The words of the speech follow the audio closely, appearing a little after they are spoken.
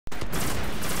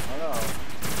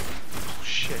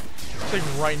He's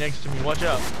like right next to me. Watch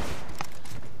out.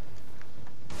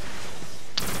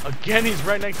 Again, he's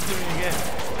right next to me again.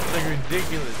 It's like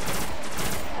ridiculous.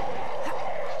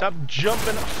 Stop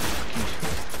jumping up.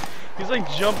 He's like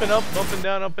jumping up and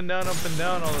down, up and down, up and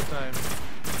down all the time.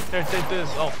 Here, take this.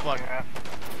 Oh, fuck.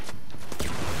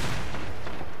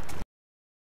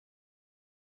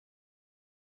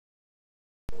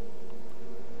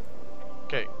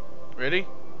 Okay, ready?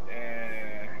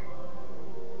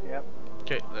 Yep.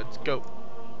 Okay, let's go.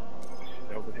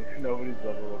 Nobody's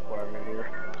level requirement here.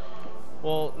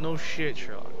 Well, no shit,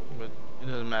 Sherlock, but it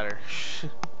doesn't matter.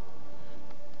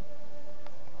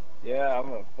 Yeah, I'm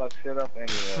gonna fuck shit up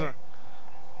anyway.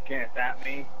 Can't stop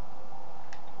me.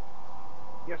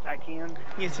 Yes, I can.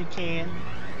 Yes, you can.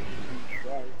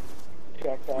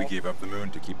 We gave up the moon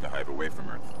to keep the hive away from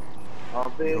Earth.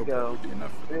 Oh, there you go. Would be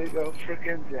enough for There you go,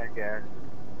 frickin' jackass.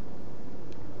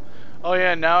 Oh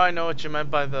yeah, now I know what you meant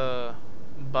by the,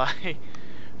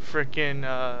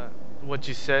 frickin' what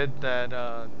you said that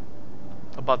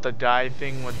about the die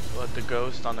thing with the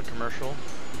ghost on the commercial.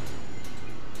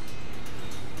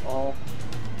 Oh.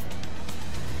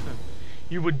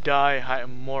 You would die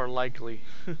more likely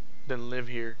than live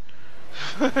here.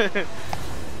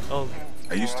 Oh.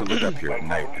 I used to look up here at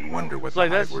night and wonder what Like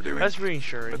the hive were doing. that's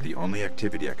reassuring. But the only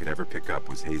activity I could ever pick up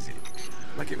was hazy,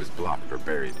 like it was blocked or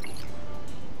buried.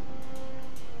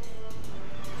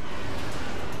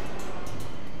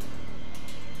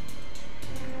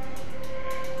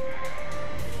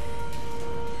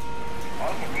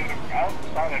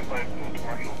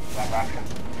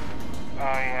 Oh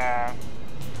yeah.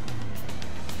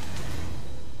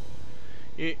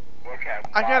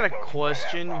 I got a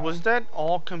question. Was that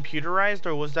all computerized,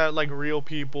 or was that like real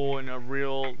people in a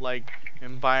real like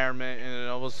environment, and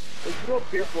it was? It's real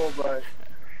people, but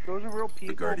those are real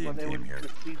people. The Guardian but they came were here,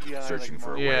 CGI, searching like,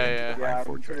 for a way Yeah, into the yeah, hive I'm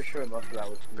fortress. pretty sure most of that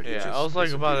was. But he Yeah, just I was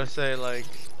like about to disappeared. say like.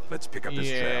 Let's pick up his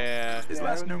Yeah. trail. His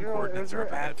last known coordinates are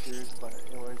up ahead. Actors, but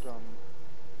it was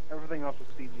everything else was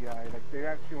CGI. Like they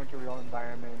actually went to real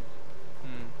environments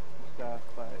and stuff,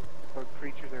 but for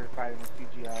creatures they were fighting with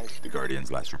CGI. The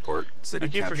Guardian's last report said I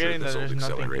he keep captured forgetting this that old there's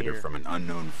nothing accelerator here. from an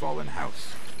unknown fallen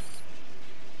house.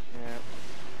 Yeah.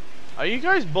 Are you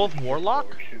guys both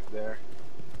warlock? Shoot there.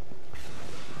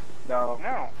 No.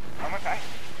 No, I'm a guy.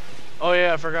 Oh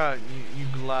yeah, I forgot. You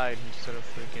glide instead of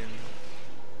freaking.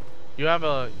 You have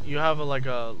a like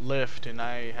a lift, and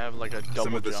I have like a double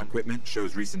Some of this jump. equipment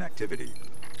shows recent activity.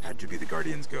 Had to be the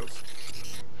Guardian's ghost.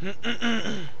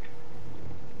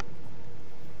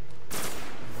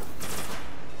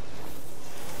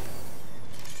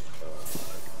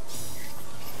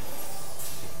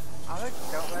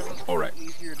 Alright,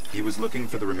 he was looking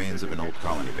for the remains of an old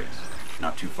colony base.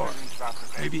 Not too far.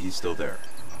 Maybe he's still there.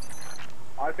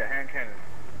 I like the hand cannon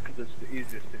because it's the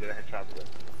easiest to get a headshot with.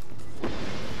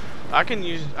 I can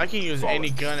use Follow any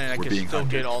us. gun, and I We're can being still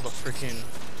hunted. get all the freaking.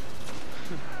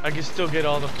 I can still get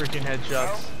all the freaking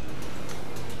headshots.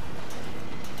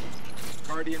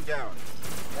 Guardian down.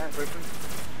 Yeah, person.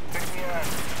 Pick me up.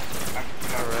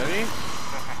 Already?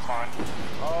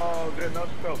 Oh, good, no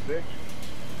scope, bitch.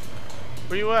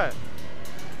 Where you at?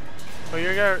 Oh, you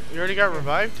already got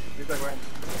revived? He's like, right.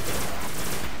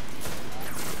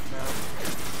 No.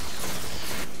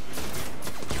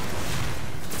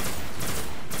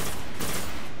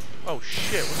 Oh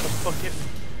shit! What the fuck hit me?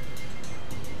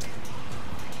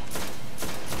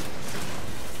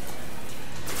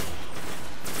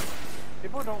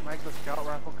 People don't like the scout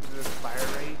rifle because of its fire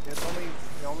rate. It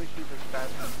only shoots as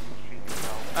fast as you can shoot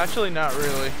yourself. Actually, not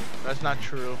really. That's not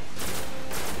true.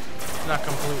 It's not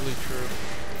completely true.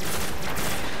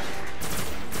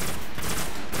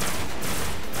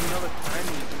 You know the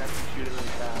timing, you can actually shoot it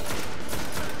really fast.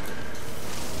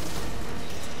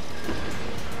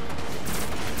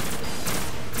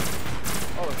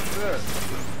 Oh shit!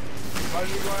 Why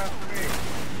did you go after me?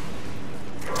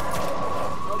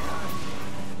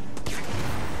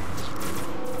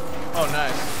 Oh,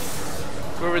 nice.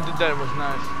 Whoever did that was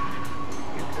nice.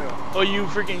 You too. Oh, you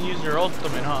freaking used your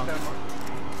ultimate, huh? No,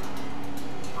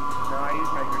 I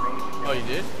used my grenade. Oh, you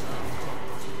did?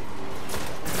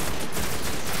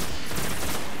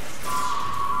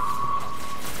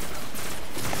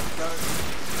 No,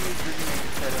 you used your grenade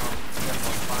to set it on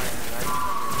fire, and I used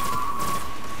my grenade.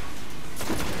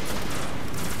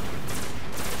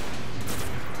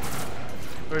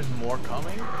 There's more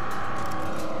coming?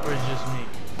 Or is it just me?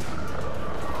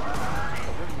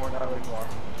 There's more, not really more.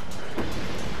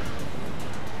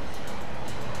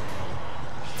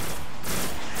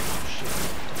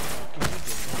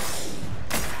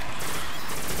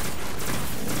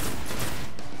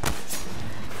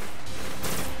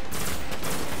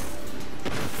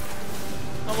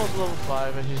 Almost level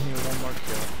 5, I just need one more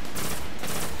kill.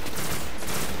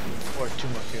 Or 2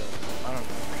 more kills. I don't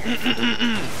know.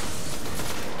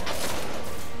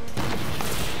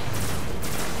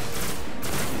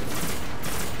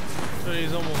 So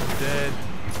he's almost dead.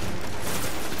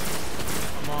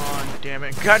 Come on, damn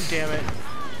it. God damn it.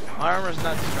 My armor's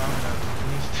not strong enough. It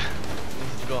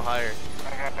needs to go higher.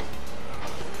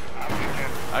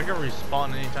 I can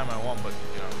respawn anytime I want, but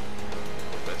you know.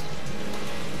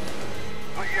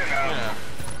 Yeah.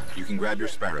 You can grab your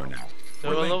Sparrow now.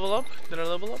 Did I level up? Did I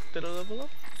level up? Did I level up?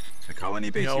 The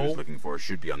colony base he was looking for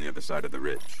should be on the other side of the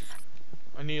ridge.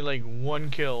 I need like 1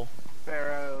 kill.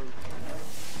 Sparrows.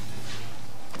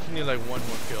 I need like 1 more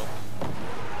kill.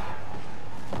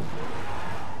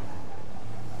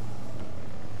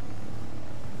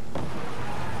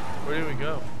 Where did we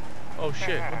go? Oh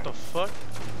shit, what the fuck?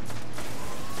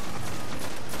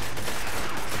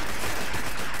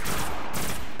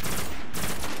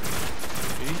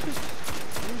 Did he just...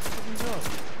 Where did he fucking go?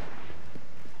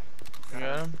 You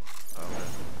got him?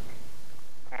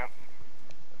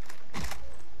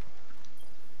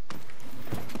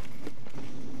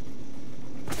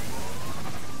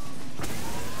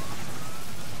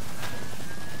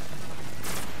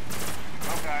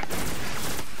 Okay.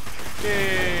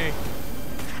 Yay!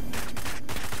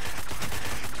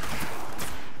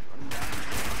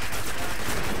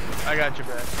 I got your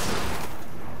back.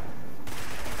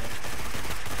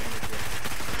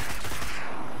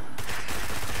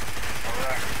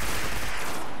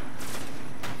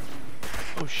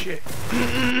 Oh shit.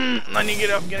 I need to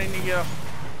get up, I need to get up.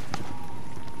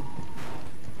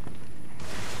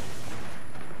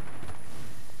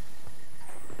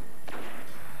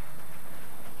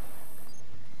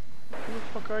 Where the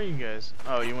fuck are you guys?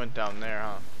 Oh, you went down there,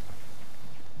 huh?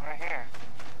 Right here.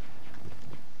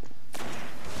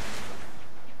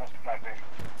 That's my thing.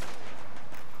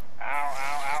 Ow, ow,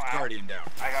 ow, ow. Guardian down.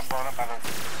 I got blown up by the...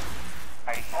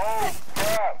 Oh,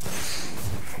 crap!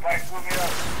 Somebody blew me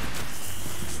up.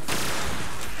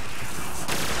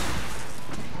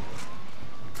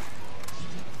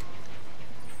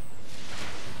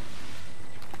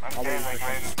 I'm dead, like,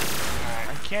 right now.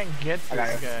 I can't get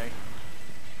this guy.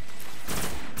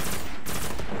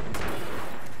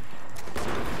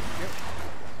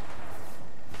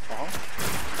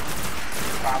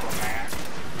 Problem, man.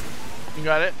 You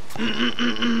got it?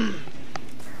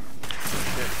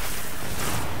 Shit.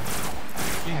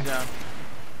 He's down.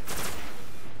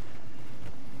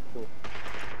 Cool.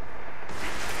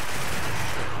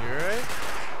 You alright?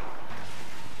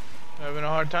 Having a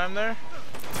hard time there?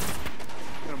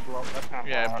 It's gonna blow up. That's not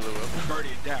Yeah, it blew up.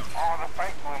 Guardian down. Oh, the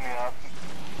fight blew me up.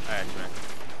 Alright, man.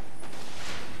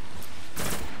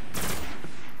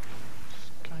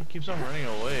 This guy keeps on running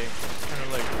away. It's kind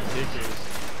of like ridiculous.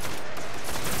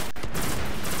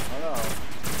 I know.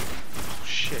 Oh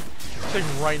shit. It's like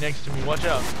right next to me. Watch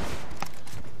out.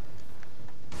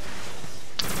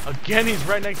 Again, he's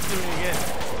right next to me again.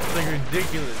 It's like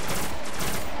ridiculous.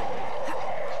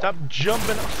 Stop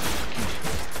jumping up.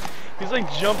 He's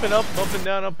like jumping up and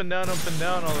down, up and down, up and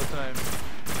down all the time.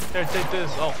 Here, take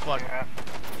this. Oh fuck.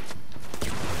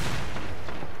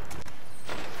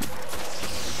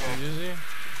 Did you see?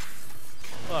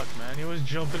 Fuck, man. He was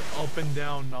jumping up and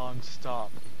down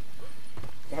non-stop.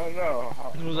 Oh no.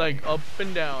 It was like up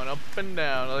and down,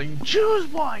 like choose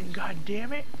one, god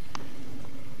damn it.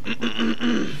 Yeah.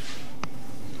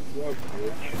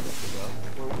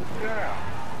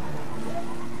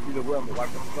 Either way, I'm gonna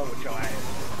wipe the floor with your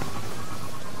ass.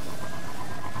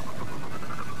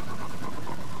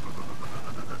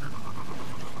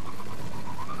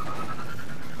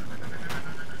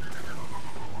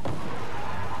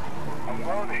 I'm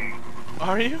loading.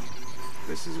 Are you?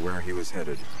 This is where he was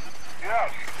headed. Yeah,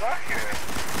 I'm stuck here.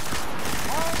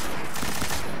 What?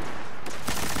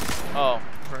 Oh,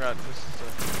 forgot this is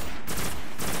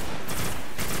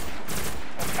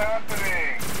What's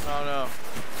happening? oh no.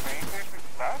 Are you basically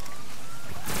stuck?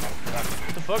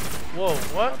 What the fuck? Whoa,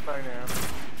 what? Can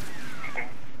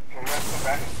you guys come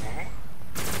back and see me?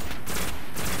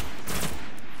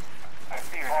 I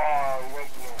see you. Oh, wait,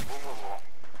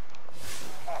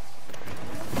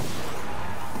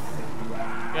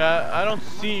 Yeah, I don't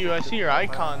see you. I see your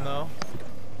icon though.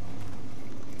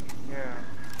 yeah.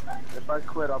 If I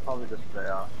quit, I'll probably just stay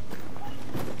off.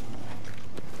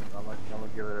 I'm gonna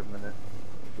give it a minute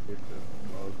to get to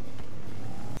mode.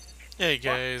 Hey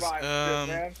guys,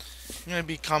 I'm gonna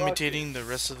be commentating the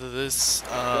rest of this.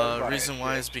 Reason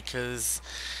why is because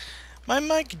my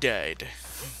mic died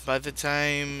by the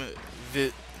time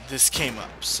this came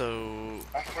up, so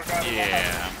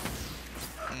yeah.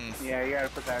 Yeah, you gotta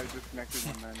put that disconnected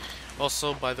one then.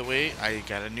 Also, by the way, I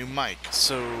got a new mic,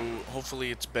 so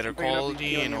hopefully it's better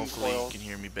quality and hopefully you can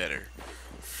hear me better.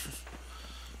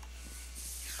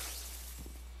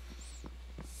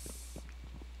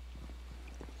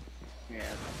 Yeah.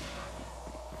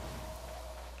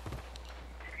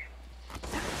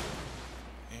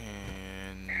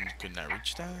 And could not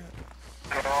reach that.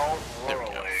 There we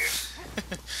go.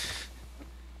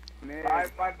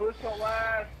 My boost will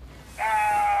last.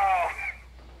 Ow!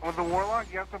 With the Warlock,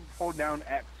 you have to hold down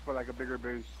X for like a bigger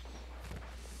boost.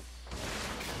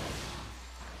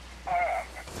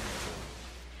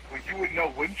 Well, you would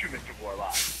know, wouldn't you, Mr.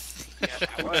 Warlock?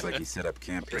 Looks like he set up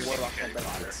camp here.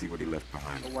 Let's see what he left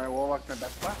behind. The Warlock's my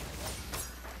best class.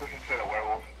 Listen to the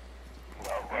werewolf.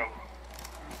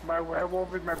 My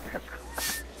werewolf is my best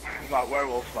class. My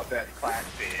werewolf's my best class,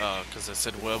 bitch. Oh, because I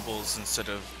said werewolves instead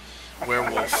of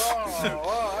werewolf.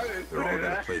 I didn't They're all say at a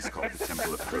that. place called the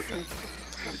Temple of Protect.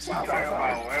 It's My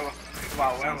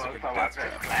werewolf's my best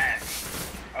class.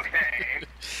 Okay.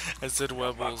 I said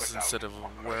werewolves instead of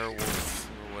werewolf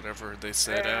or whatever they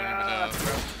said. I don't even know.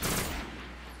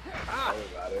 Sorry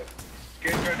about it.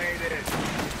 Get grenaded. I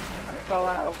fell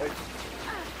out. Okay.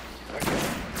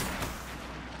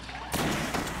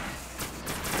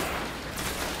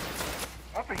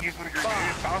 I think he's gonna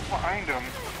grenade bounce behind him.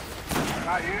 I'm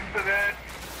not used to this.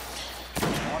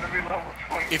 I want to be level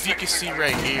 20. If you can see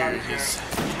right here,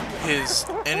 his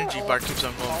energy bar keeps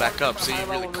on going back up, so he's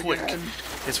really quick.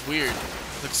 It's weird.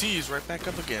 Look, see, he's right back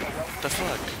up again. What the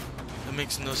fuck? That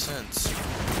makes no sense.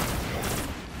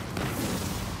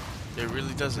 It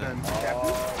really doesn't.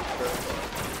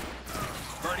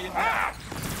 Guardian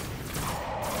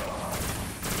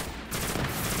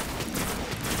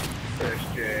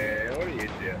Christian, what are you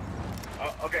doing?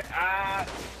 Oh, okay,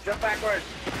 jump backwards.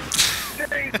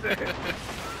 Jesus!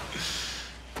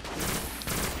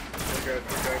 We're good.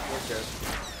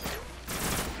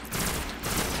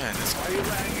 Man, this Why are you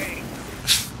lagging?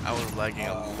 I was lagging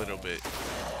a little bit.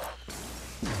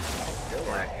 Still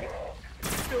lagging.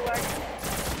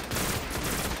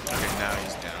 Okay, now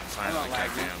he's down. Finally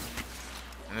got down.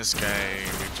 And this guy,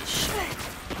 we just shot.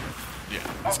 Yeah,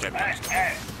 this guy bounced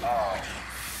off. Oh.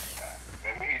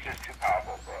 Maybe he's just too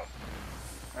powerful, bro.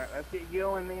 Alright, let's get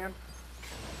going, man.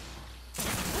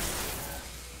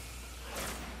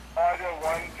 I did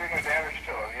one thing of damage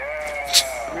to him,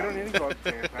 yeah. We don't need to go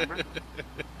upstairs, remember?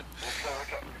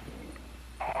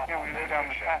 Yeah, we live down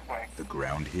the pathway. The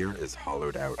ground here is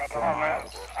hollowed out for Oh, man.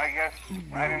 miles. I guess Who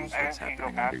I knows didn't what's see you go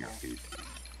happening past under your him. feet?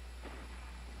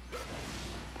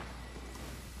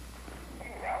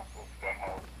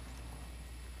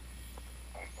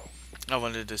 I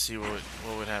wanted to see what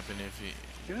would happen if he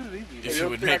This is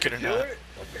would make it or not.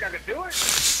 Don't think I could do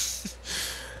it?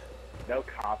 No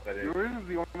confidence. Yours is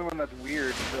the only one that's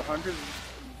weird. The Hunter's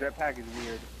jetpack is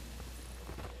weird.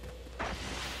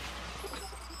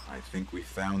 I think we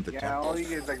found the Yeah, all temple. you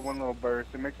get is like one little burst.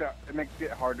 It makes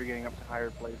it harder getting up to higher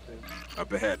places.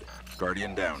 Up ahead.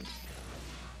 Guardian down.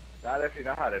 Not if you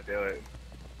know how to do it.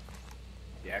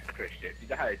 Yeah, Christian, if you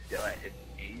know how to do it, it's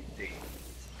easy.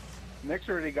 Nick's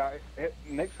already got hit.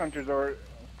 Nick's Hunter's already.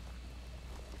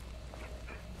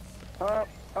 Up.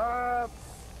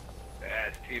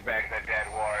 That's teabag the dead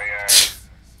warrior.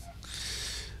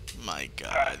 My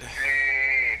God.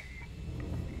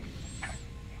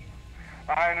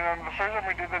 I know, the first time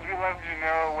we did this, we left you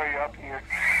narrow way up here.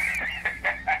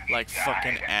 Like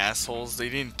fucking assholes. They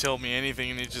didn't tell me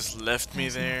anything and they just left me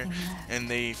there. And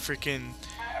they freaking...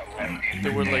 They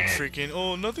were like freaking,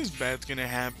 oh, nothing's bad's gonna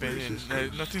happen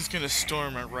and nothing's gonna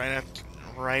storm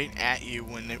right at you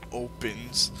when it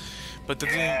opens. But the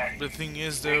thing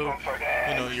is though,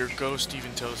 you know, your ghost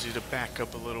even tells you to back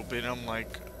up a little bit. I'm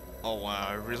like, oh wow,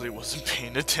 I really wasn't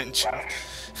paying attention.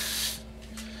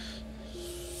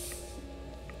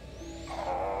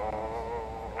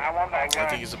 I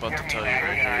think he's about to tell you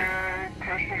right here.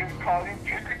 Christian is calling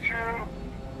Pikachu.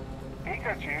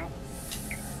 Pikachu?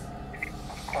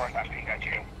 Of course not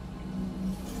Pikachu.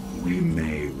 We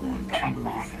may want to move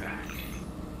back.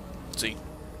 See?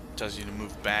 Tells you to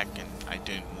move back and I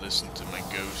didn't listen to my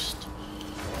ghost.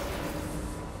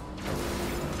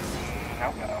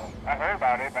 No. I heard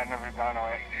about it, but I've never gone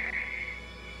away.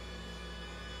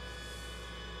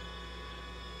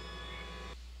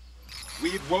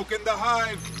 We've woken the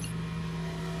hive!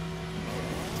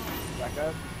 Back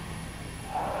up.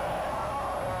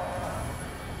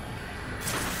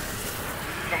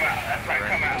 Come out, that's right,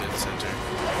 come out. Dead center.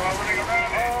 I'm running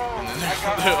around. Oh, And then I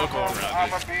got they'll go awesome. around I'm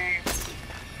it. a bee.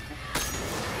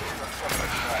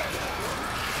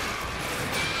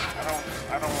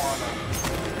 I don't wanna.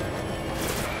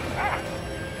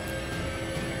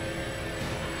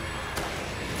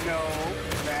 No,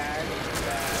 bad.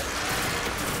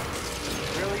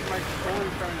 Really, my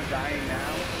controller's starting to die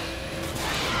now.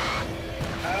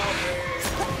 Help me!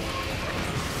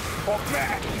 Hulk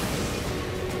smash!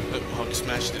 The Hulk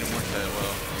smash didn't work that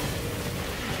well.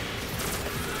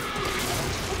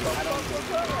 I don't know.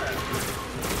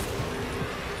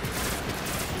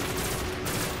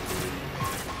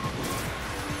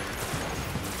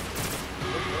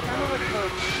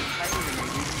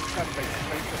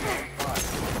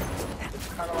 It's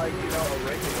kind of like, you know, a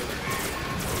regular.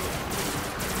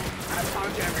 I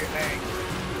punch everything.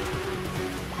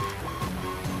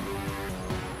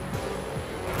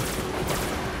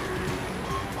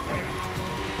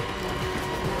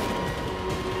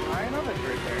 I know that's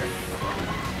right there.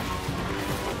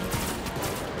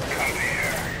 Come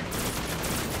here.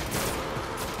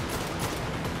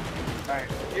 Alright,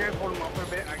 you guys hold him up for a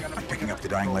bit. I gotta I'm picking up the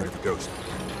dying light of the ghost.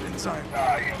 Inside.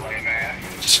 Ah, you lame man.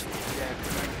 Yeah,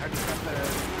 I just got the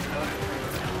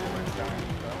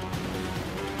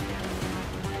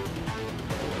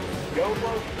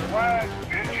YOLO swag,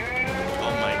 bitches!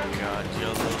 Oh my god,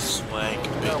 yellow swag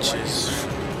bitches.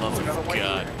 Love of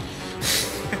God.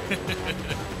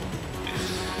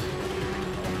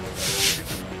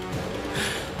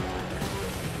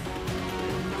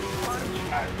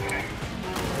 God damn it.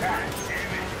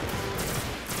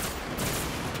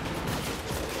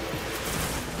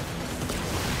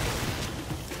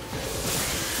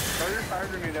 Throw your fire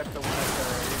grenade at the one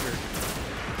that's injured.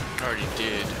 Already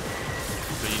did,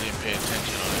 but you didn't pay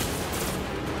attention on it.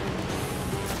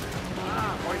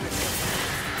 Ah, poison.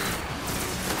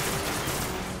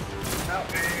 Help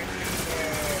me.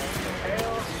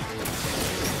 Hell.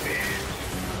 Bitch.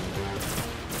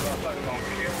 Motherfucker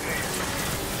gonna kill me.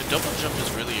 The double jump is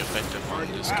really effective on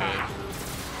this guy.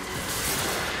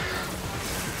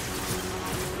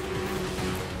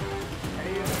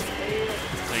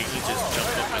 Like he just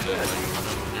jumped up and then like,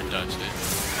 you dodged it.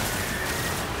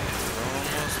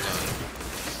 Almost done.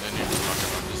 Then you're just talking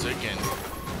about this again.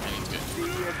 And he's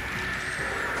good.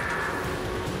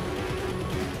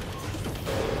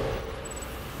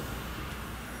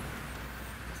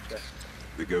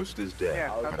 The ghost is dead, Yeah,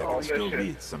 but that's I all can we still got.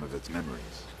 read some of its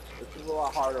memories. This is a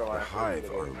lot harder when The Hive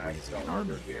are raising an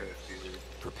army here,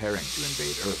 preparing to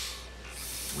invade Earth.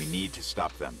 We need to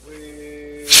stop them.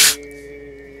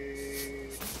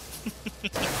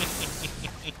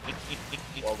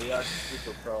 Well, we are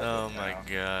super pro. Oh my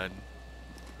god.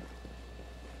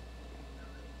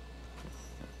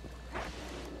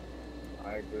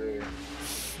 I agree.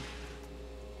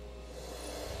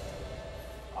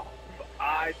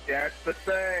 Dance the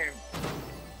same.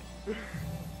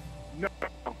 No,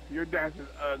 your dance is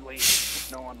ugly.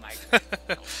 No one likes it.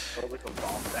 Go like a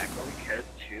ball sack. Nobody cares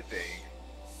what you think.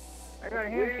 I got a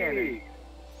hand cannon.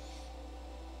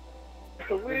 It's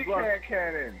a weak hand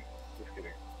cannon. Just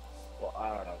kidding. Well, I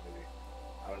don't know, maybe.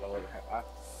 I don't know what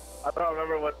I don't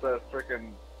remember what the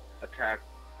freaking attack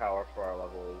power for our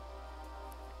level is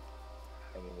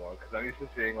anymore. Because I'm used to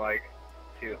seeing like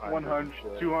 200.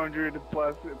 100, 200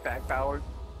 plus attack powers.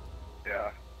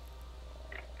 Yeah.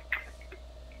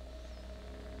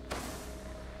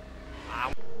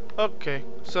 Okay,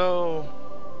 so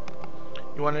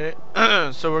you wanted it.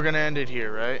 So we're gonna end it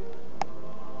here, right?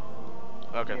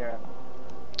 Okay. Yeah.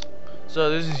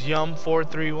 So this is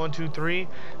Yum43123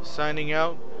 signing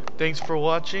out. Thanks for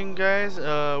watching, guys.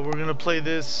 We're gonna play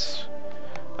this.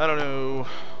 I don't know.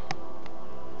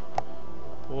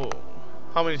 Whoa.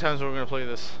 How many times are we gonna play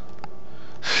this?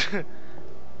 I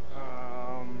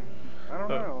don't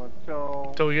know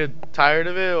Until we get tired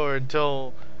of it, or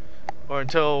until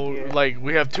Yeah. like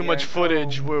we have too much until-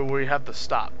 footage where we have to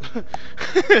stop.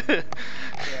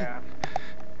 Yeah.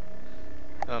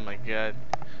 Oh my god.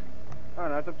 Oh,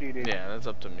 no, that's up to you, dude. Yeah, that's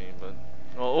up to me, but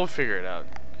well, we'll figure it out.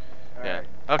 All Yeah. right.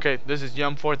 Okay, this is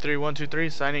Yum43123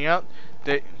 signing out.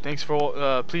 Thanks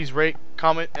for please rate,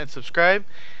 comment, and subscribe.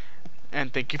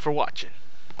 And thank you for watching.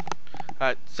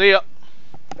 Alright, see ya.